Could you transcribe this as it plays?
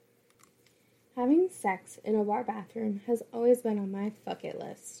Having sex in a bar bathroom has always been on my bucket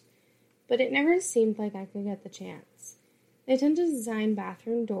list, but it never seemed like I could get the chance. They tend to design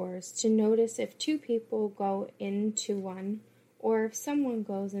bathroom doors to notice if two people go into one or if someone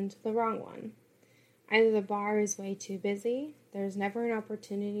goes into the wrong one. Either the bar is way too busy, there's never an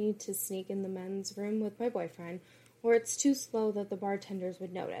opportunity to sneak in the men's room with my boyfriend, or it's too slow that the bartenders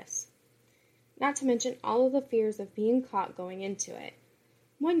would notice. Not to mention all of the fears of being caught going into it.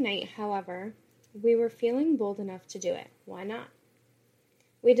 One night, however, we were feeling bold enough to do it. Why not?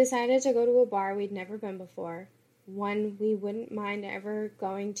 We decided to go to a bar we'd never been before, one we wouldn't mind ever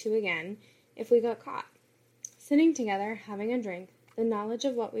going to again if we got caught. Sitting together, having a drink, the knowledge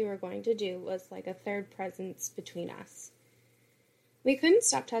of what we were going to do was like a third presence between us. We couldn't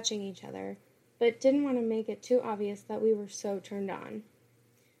stop touching each other, but didn't want to make it too obvious that we were so turned on.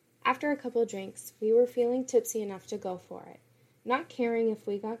 After a couple drinks, we were feeling tipsy enough to go for it, not caring if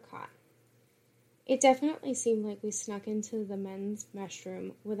we got caught. It definitely seemed like we snuck into the men's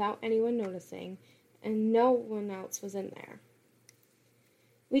restroom without anyone noticing, and no one else was in there.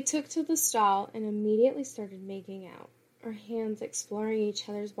 We took to the stall and immediately started making out, our hands exploring each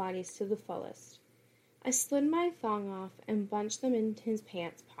other's bodies to the fullest. I slid my thong off and bunched them in his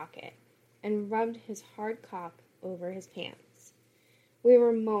pants pocket, and rubbed his hard cock over his pants. We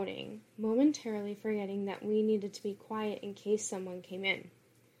were moaning, momentarily forgetting that we needed to be quiet in case someone came in.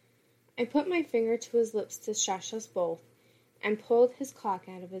 I put my finger to his lips to shush us both, and pulled his cock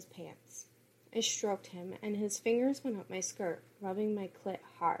out of his pants. I stroked him, and his fingers went up my skirt, rubbing my clit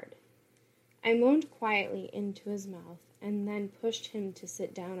hard. I moaned quietly into his mouth, and then pushed him to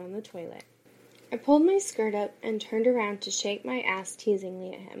sit down on the toilet. I pulled my skirt up and turned around to shake my ass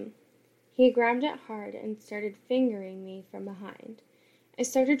teasingly at him. He grabbed it hard and started fingering me from behind. I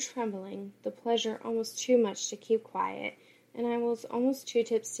started trembling, the pleasure almost too much to keep quiet, and I was almost too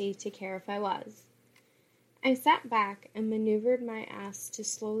tipsy to care if I was. I sat back and maneuvered my ass to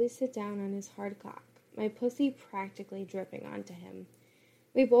slowly sit down on his hard cock, my pussy practically dripping onto him.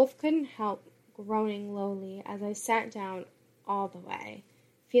 We both couldn't help groaning lowly as I sat down all the way,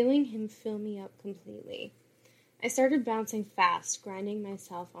 feeling him fill me up completely. I started bouncing fast, grinding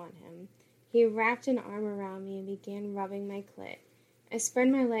myself on him. He wrapped an arm around me and began rubbing my clit. I spread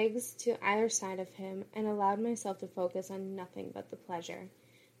my legs to either side of him and allowed myself to focus on nothing but the pleasure.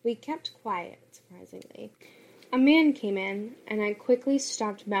 We kept quiet, surprisingly. A man came in, and I quickly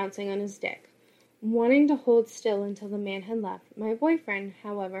stopped bouncing on his dick. Wanting to hold still until the man had left, my boyfriend,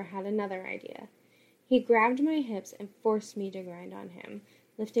 however, had another idea. He grabbed my hips and forced me to grind on him,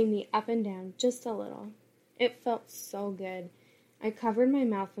 lifting me up and down just a little. It felt so good. I covered my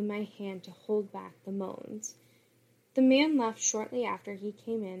mouth with my hand to hold back the moans. The man left shortly after he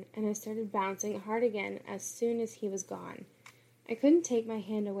came in, and I started bouncing hard again as soon as he was gone. I couldn't take my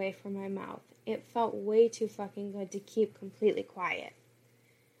hand away from my mouth. It felt way too fucking good to keep completely quiet.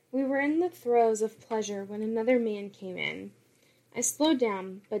 We were in the throes of pleasure when another man came in. I slowed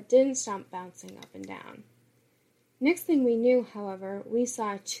down, but didn't stop bouncing up and down. Next thing we knew, however, we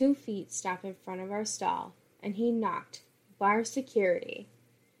saw 2 feet stop in front of our stall, and he knocked. Bar security.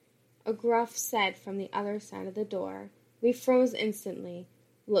 A gruff said from the other side of the door. We froze instantly.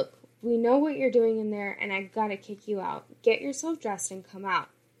 Look, we know what you're doing in there, and I gotta kick you out. Get yourself dressed and come out.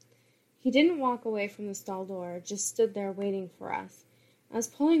 He didn't walk away from the stall door, just stood there waiting for us. I was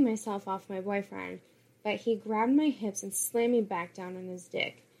pulling myself off my boyfriend, but he grabbed my hips and slammed me back down on his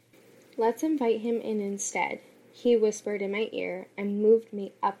dick. Let's invite him in instead, he whispered in my ear and moved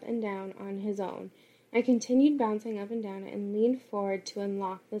me up and down on his own. I continued bouncing up and down and leaned forward to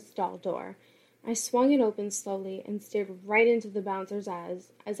unlock the stall door. I swung it open slowly and stared right into the bouncer's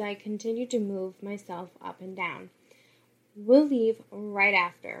eyes as I continued to move myself up and down. We'll leave right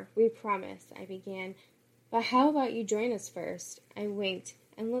after, we promise, I began. But how about you join us first? I winked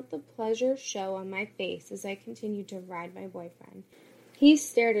and let the pleasure show on my face as I continued to ride my boyfriend. He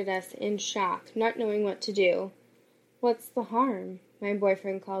stared at us in shock, not knowing what to do. What's the harm? My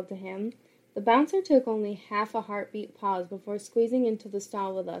boyfriend called to him. The bouncer took only half a heartbeat pause before squeezing into the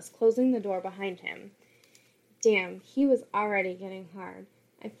stall with us, closing the door behind him. Damn, he was already getting hard.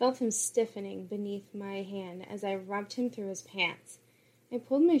 I felt him stiffening beneath my hand as I rubbed him through his pants. I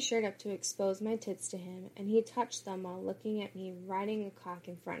pulled my shirt up to expose my tits to him, and he touched them while looking at me riding a cock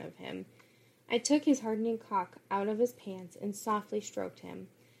in front of him. I took his hardening cock out of his pants and softly stroked him.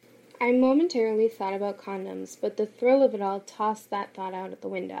 I momentarily thought about condoms, but the thrill of it all tossed that thought out at the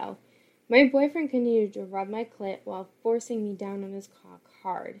window. My boyfriend continued to rub my clit while forcing me down on his cock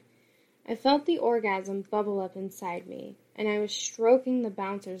hard. I felt the orgasm bubble up inside me, and I was stroking the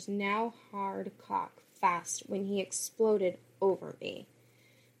bouncer's now hard cock fast when he exploded over me.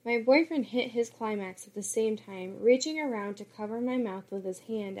 My boyfriend hit his climax at the same time, reaching around to cover my mouth with his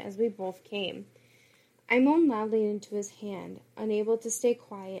hand as we both came. I moaned loudly into his hand, unable to stay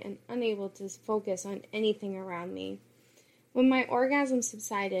quiet and unable to focus on anything around me. When my orgasm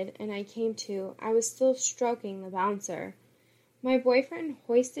subsided and I came to, I was still stroking the bouncer. My boyfriend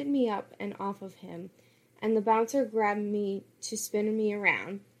hoisted me up and off of him, and the bouncer grabbed me to spin me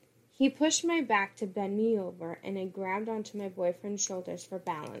around. He pushed my back to bend me over, and I grabbed onto my boyfriend's shoulders for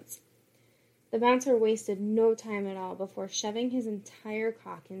balance. The bouncer wasted no time at all before shoving his entire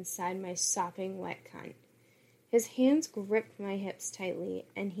cock inside my sopping wet cunt. His hands gripped my hips tightly,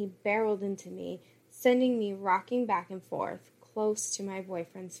 and he barreled into me, sending me rocking back and forth, close to my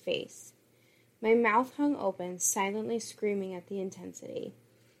boyfriend's face. My mouth hung open, silently screaming at the intensity.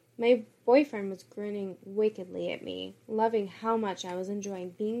 My boyfriend was grinning wickedly at me, loving how much I was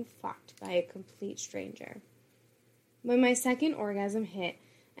enjoying being fucked by a complete stranger. When my second orgasm hit,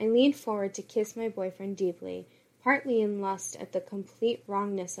 I leaned forward to kiss my boyfriend deeply, partly in lust at the complete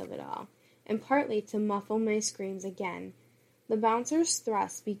wrongness of it all, and partly to muffle my screams again. The bouncer's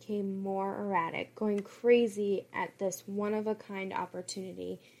thrust became more erratic, going crazy at this one-of-a-kind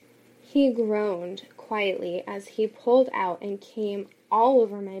opportunity. He groaned quietly as he pulled out and came all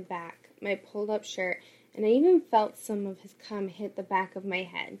over my back, my pulled-up shirt, and I even felt some of his cum hit the back of my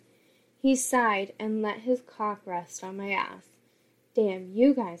head. He sighed and let his cock rest on my ass. Damn,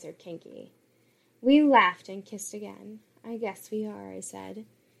 you guys are kinky. We laughed and kissed again. I guess we are, I said,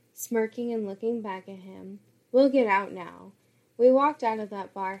 smirking and looking back at him. We'll get out now. We walked out of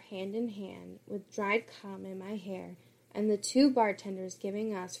that bar hand in hand, with dried cum in my hair, and the two bartenders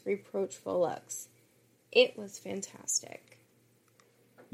giving us reproachful looks. It was fantastic.